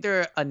I think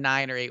they're a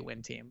 9 or 8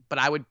 win team, but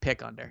I would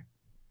pick under.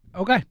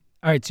 Okay.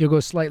 All right, so you'll go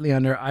slightly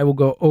under. I will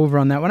go over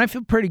on that one. I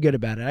feel pretty good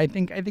about it. I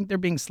think they're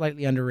being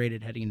slightly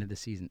underrated heading into the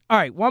season. All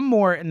right, one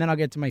more, and then I'll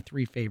get to my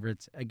 3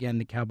 favorites. Again,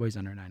 the Cowboys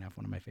under 9.5,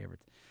 one of my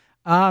favorites.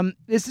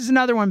 This is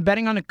another one,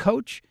 betting on a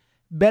coach,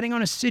 betting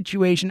on a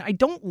situation. I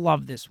don't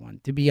love this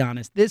one, to be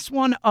honest. This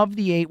one of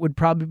the 8 would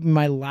probably be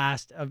my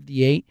last of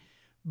the 8,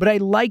 but I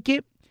like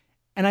it,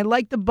 and I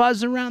like the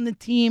buzz around the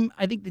team.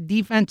 I think the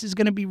defense is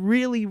going to be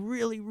really,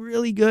 really,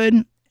 really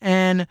good,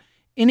 and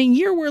in a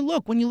year where,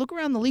 look, when you look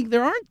around the league,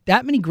 there aren't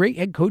that many great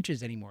head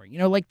coaches anymore. You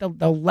know, like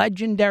the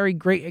legendary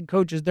great head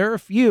coaches, there are a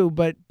few,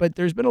 but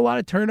there's been a lot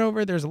of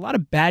turnover. There's a lot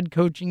of bad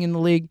coaching in the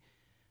league.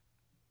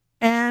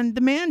 And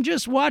the man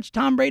just watched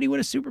Tom Brady win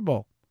a Super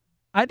Bowl.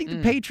 I think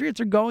the Patriots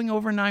are going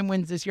over 9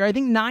 wins this year. I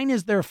think 9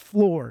 is their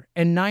floor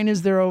and 9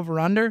 is their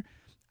over-under.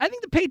 I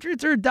think the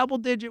Patriots are a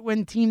double-digit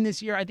win team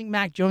this year. I think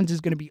Mac Jones is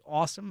going to be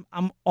awesome.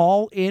 I'm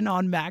all in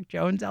on Mac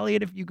Jones,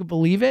 Elliot, if you could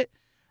believe it.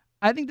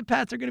 I think the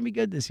Pats are going to be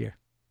good this year.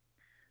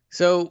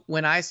 So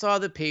when I saw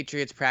the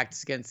Patriots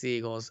practice against the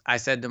Eagles, I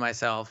said to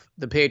myself,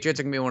 the Patriots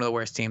are going to be one of the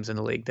worst teams in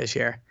the league this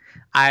year.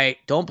 I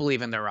don't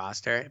believe in their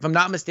roster. If I'm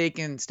not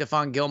mistaken,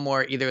 Stephon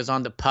Gilmore either was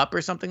on the PUP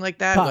or something like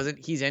that.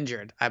 He's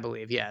injured, I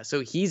believe. Yeah. So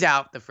he's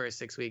out the first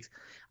 6 weeks.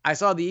 I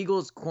saw the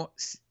Eagles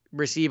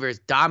receivers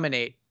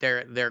dominate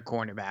their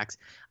cornerbacks.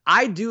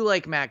 I do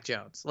like Mac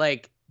Jones.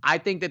 Like, I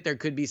think that there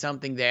could be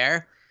something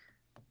there,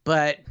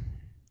 but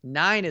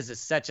 9 is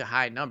such a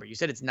high number. You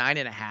said it's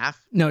 9.5?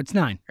 No, it's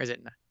 9. Or is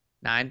it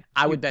 9?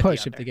 I would bet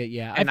push the under. If they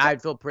get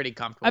I'd feel pretty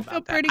comfortable. I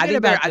feel pretty good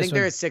about this. I think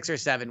they're a 6 or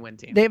 7 win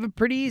team. They have a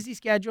pretty easy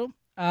schedule.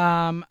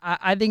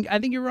 I think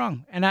you're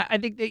wrong, and I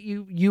think that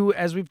you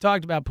as we've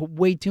talked about, put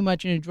way too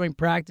much into joint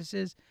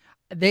practices.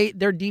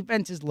 Their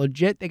defense is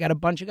legit. They got a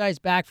bunch of guys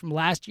back from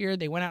last year.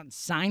 They went out and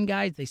signed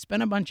guys. They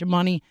spent a bunch of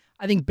money.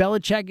 I think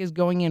Belichick is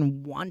going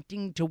in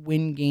wanting to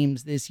win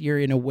games this year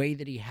in a way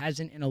that he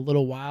hasn't in a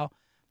little while.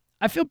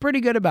 I feel pretty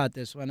good about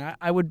this one.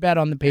 I would bet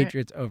on the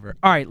Patriots over.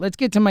 All right, let's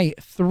get to my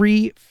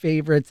 3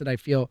 favorites that I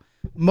feel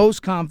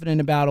most confident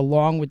about,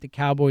 along with the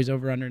Cowboys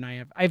over under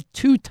 9.5. I have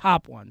 2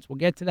 top ones. We'll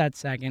get to that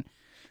second.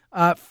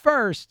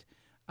 First,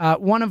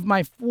 one of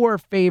my 4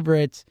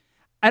 favorites.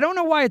 I don't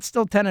know why it's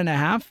still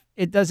 10.5.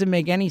 It doesn't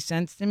make any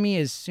sense to me.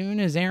 As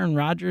soon as Aaron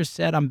Rodgers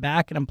said, I'm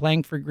back and I'm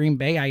playing for Green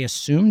Bay, I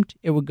assumed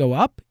it would go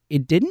up.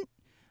 It didn't.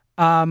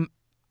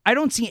 I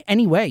don't see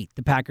any way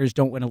the Packers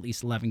don't win at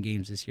least 11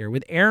 games this year.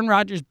 With Aaron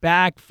Rodgers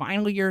back,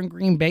 final year in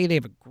Green Bay, they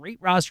have a great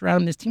roster around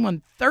them. This team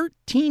won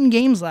 13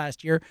 games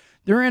last year.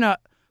 They're in a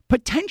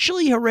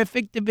potentially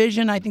horrific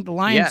division. I think the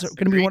Lions are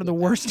going to be one of the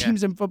worst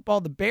teams in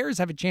football. The Bears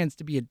have a chance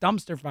to be a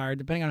dumpster fire,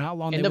 depending on how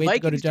long they wait to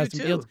go to Justin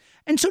Fields.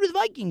 And so do the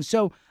Vikings.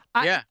 So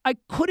I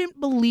couldn't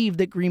believe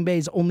that Green Bay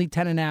is only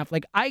 10.5.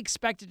 Like, I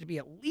expect it to be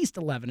at least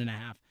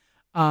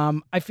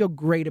 11.5. I feel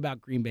great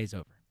about Green Bay's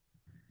over.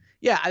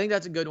 Yeah, I think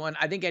that's a good one.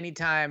 I think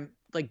anytime,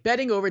 like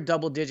betting over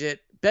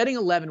betting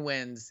 11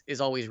 wins is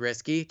always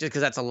risky just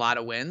because that's a lot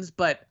of wins.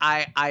 But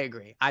I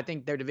agree. I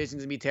think their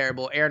division's going to be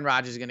terrible. Aaron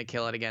Rodgers is going to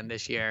kill it again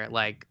this year.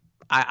 Like,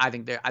 I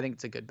think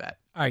it's a good bet.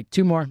 All right,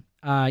 2 more.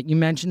 You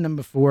mentioned them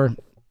before.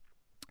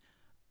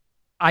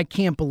 I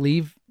can't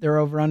believe their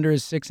over-under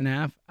is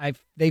 6.5.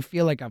 They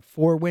feel like a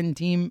 4-win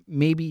team,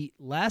 maybe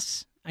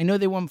less. I know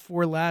they won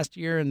 4 last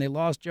year and they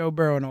lost Joe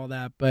Burrow and all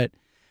that, but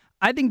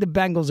I think the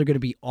Bengals are going to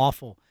be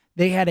awful.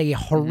 They had a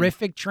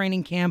horrific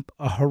training camp,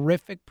 a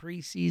horrific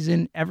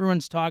preseason.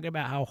 Everyone's talking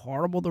about how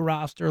horrible the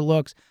roster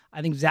looks.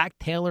 I think Zach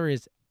Taylor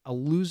is a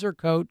loser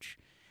coach.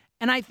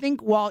 And I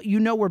think while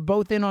we're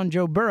both in on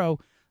Joe Burrow,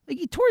 like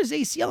he tore his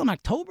ACL in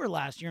October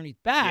last year and he's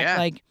back. Yeah.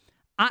 Like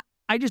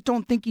I just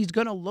don't think he's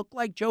going to look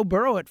like Joe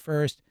Burrow at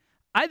first.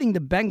 I think the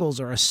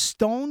Bengals are a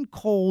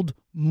stone-cold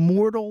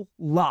mortal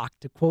lock,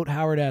 to quote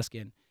Howard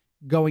Eskin,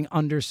 going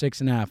under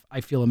 6.5.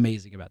 I feel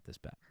amazing about this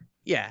bet.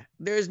 Yeah,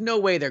 there's no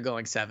way they're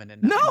going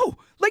 7-9. No.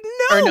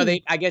 Or no,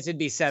 I guess it'd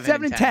be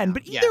 7-10.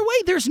 But either way,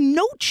 there's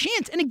no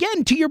chance. And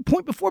again, to your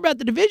point before about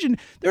the division,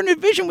 they're in a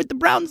division with the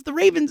Browns, the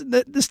Ravens, and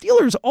the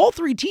Steelers. All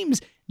 3 teams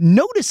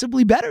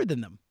noticeably better than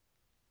them.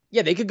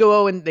 Yeah, they could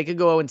go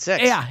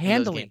 0-6. Yeah,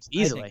 handily,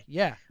 easily.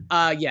 Yeah.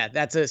 Yeah,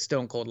 that's a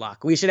stone cold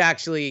lock. We should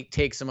actually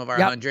take some of our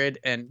 100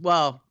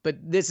 but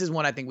this is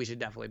one I think we should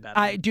definitely bet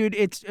on. Dude,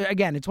 it's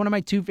one of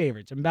my two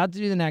favorites. I'm about to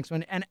do the next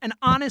one, and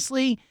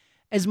honestly,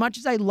 as much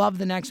as I love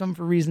the next one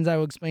for reasons I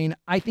will explain,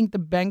 I think the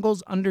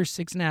Bengals under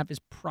 6.5 is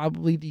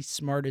probably the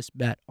smartest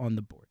bet on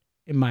the board,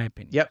 in my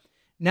opinion. Yep.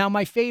 Now,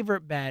 my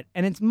favorite bet,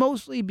 and it's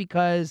mostly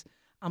because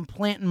I'm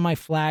planting my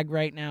flag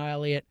right now,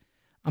 Elliot.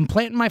 I'm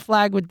planting my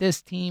flag with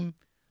this team.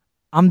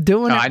 I'm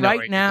doing it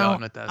right now.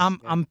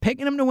 I'm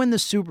picking them to win the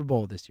Super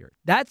Bowl this year.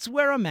 That's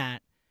where I'm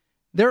at.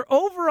 They're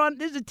over on.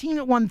 There's a team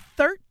that won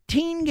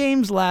 13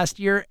 games last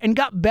year and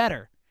got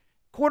better.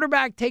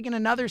 Quarterback taking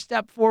another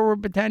step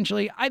forward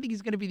potentially. I think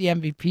he's going to be the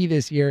MVP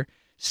this year.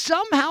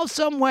 Somehow,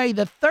 some way,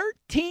 the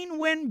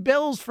 13-win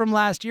Bills from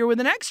last year with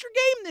an extra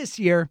game this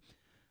year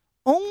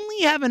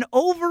only have an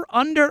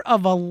over-under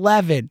of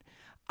 11.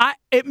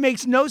 It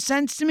makes no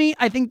sense to me.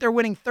 I think they're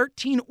winning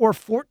 13 or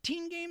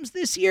 14 games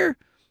this year.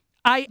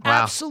 I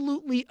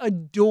absolutely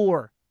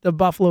adore the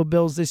Buffalo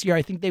Bills this year.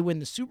 I think they win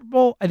the Super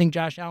Bowl. I think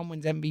Josh Allen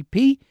wins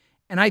MVP.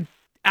 And I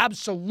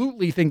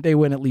absolutely think they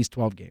win at least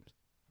 12 games.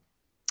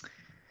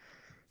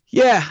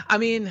 Yeah, I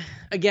mean,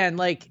 again,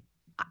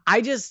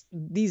 I just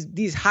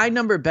these high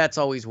number bets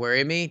always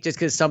worry me just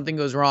because something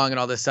goes wrong and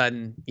all of a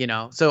sudden,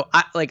 So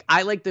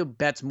I like the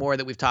bets more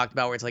that we've talked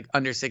about where it's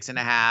under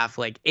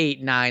 6.5,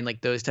 8, 9,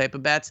 those type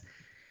of bets.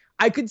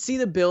 I could see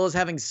the Bills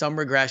having some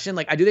regression.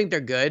 I do think they're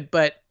good,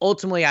 but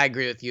ultimately I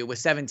agree with you. With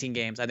 17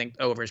 games, I think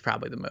over is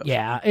probably the move.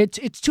 Yeah,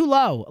 it's too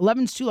low.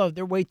 11's too low.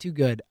 They're way too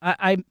good.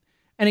 And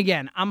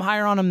again, I'm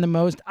higher on them than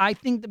most. I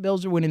think the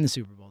Bills are winning the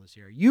Super Bowl this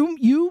year.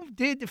 You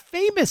did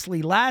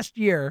famously last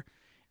year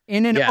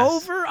in an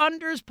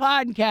over-unders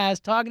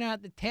podcast talking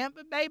about the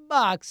Tampa Bay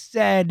Bucks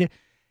said,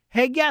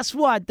 hey, guess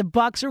what? The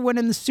Bucks are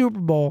winning the Super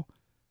Bowl.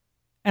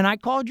 And I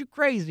called you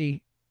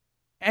crazy,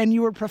 and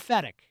you were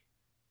prophetic.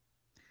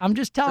 I'm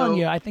just telling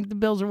you, I think the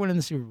Bills are winning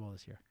the Super Bowl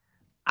this year.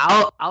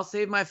 I'll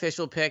save my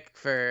official pick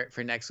for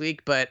next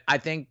week, but I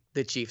think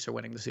the Chiefs are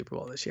winning the Super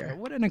Bowl this year.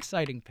 What an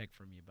exciting pick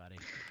from you, buddy.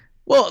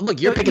 Well,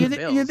 look, you're picking the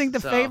Bills. You think the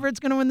favorite's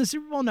going to win the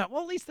Super Bowl? No.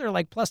 Well, at least they're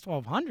plus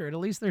 1,200. At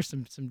least there's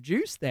some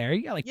juice there.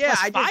 You got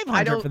plus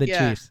 500 for the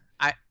Chiefs.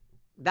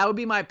 That would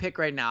be my pick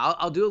right now.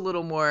 I'll do a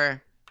little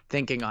more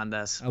thinking on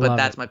this, but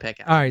that's my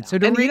pick. All right. So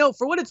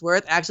for what it's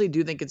worth, I actually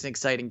do think it's an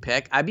exciting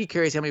pick. I'd be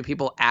curious how many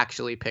people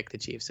actually pick the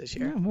Chiefs this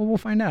year. Yeah, well, we'll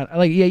find out.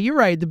 You're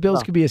right. The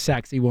Bills could be a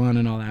sexy one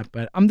and all that,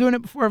 but I'm doing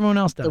it before everyone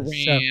else does.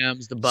 The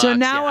Rams, the Bucks. So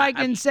now I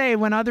can say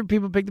when other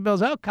people pick the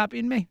Bills,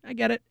 copying me. I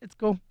get it. It's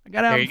cool. I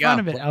got out in front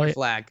of it, Elliot.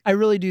 Flag. I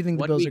really do think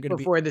the Bills are going to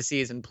be before the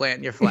season.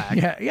 Plant your flag.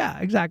 yeah,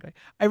 exactly.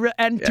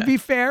 To be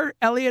fair,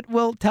 Elliot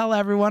will tell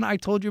everyone. I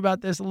told you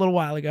about this a little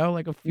while ago,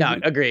 a few. No,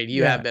 agreed.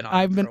 You have been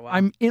on. For a while.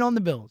 I'm in on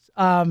the Bills.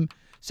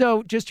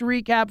 So just to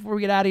recap before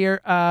we get out of here,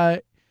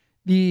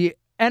 the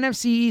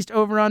NFC East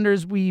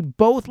over-unders, we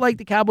both like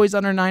the Cowboys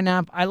under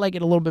 9.5. I like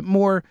it a little bit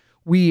more.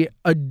 We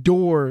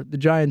adore the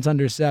Giants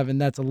under 7.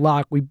 That's a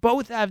lock. We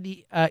both have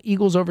the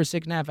Eagles over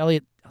 6.5.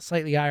 Elliot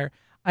slightly higher.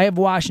 I have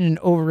Washington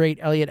over 8.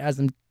 Elliot has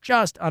them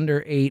just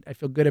under 8. I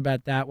feel good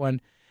about that one.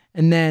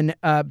 And then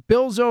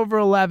Bills over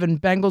 11,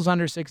 Bengals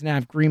under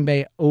 6.5, Green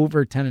Bay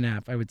over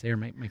 10.5. I would say are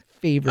my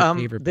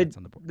favorite bets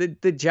on the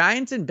board. The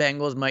Giants and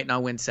Bengals might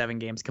not win 7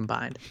 games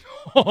combined.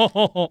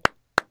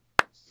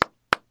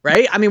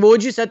 Right? I mean, what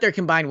would you set their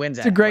combined wins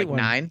at? It's a great one.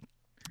 9?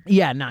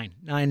 Yeah,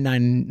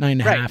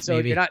 9.5. Right. So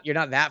maybe. you're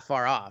not that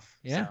far off.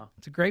 Yeah, so.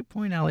 It's a great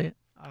point, Elliot.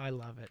 Oh, I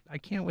love it. I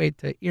can't wait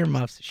to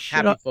earmuffs.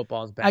 Happy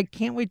football's back. I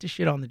can't wait to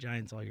shit on the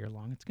Giants all year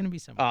long. It's going to be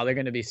so much they're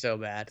going to be so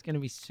bad. It's going to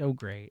be so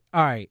great.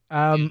 All right.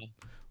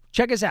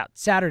 Check us out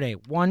Saturday,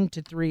 1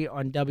 to 3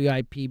 on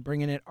WIP,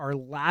 bringing it our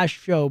last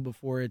show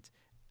before it's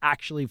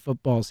actually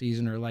football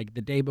season or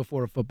the day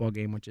before a football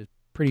game, which is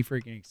pretty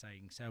freaking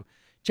exciting. So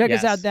check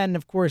us out then.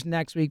 Of course,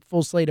 next week,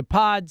 full slate of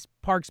pods,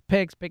 Parx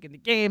picks, picking the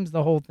games,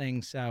 the whole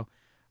thing. So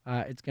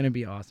it's going to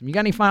be awesome. You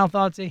got any final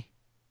thoughts, E?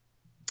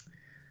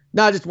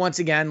 No, just once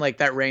again,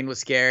 that rain was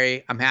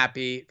scary. I'm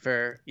happy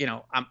for,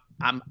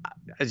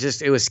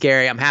 it was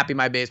scary. I'm happy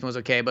my basement was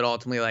okay, but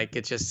ultimately,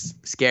 it's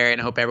just scary. And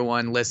I hope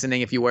everyone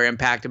listening, if you were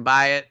impacted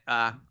by it,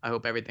 I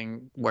hope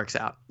everything works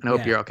out. And I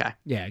hope you're okay.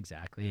 Yeah,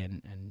 exactly.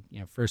 And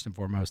first and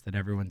foremost, that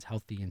everyone's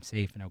healthy and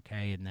safe and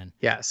okay. And then,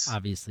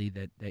 obviously,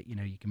 that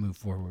you can move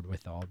forward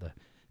with all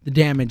the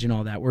damage and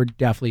all that. We're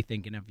definitely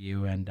thinking of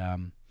you.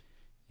 And,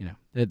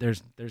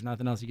 there's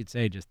nothing else you could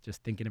say.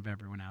 Just thinking of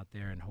everyone out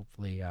there. And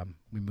hopefully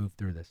we move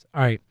through this.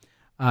 All right.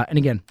 And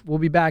again, we'll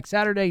be back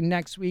Saturday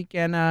next week.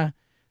 And,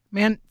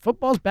 man,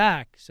 football's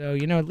back. So,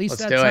 at least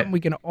that's something we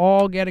can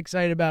all get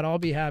excited about, all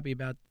be happy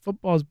about.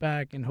 Football's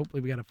back, and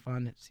hopefully we got a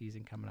fun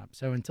season coming up.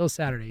 So until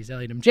Saturday,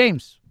 Elliot, I'm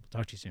James.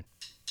 We'll talk to you soon.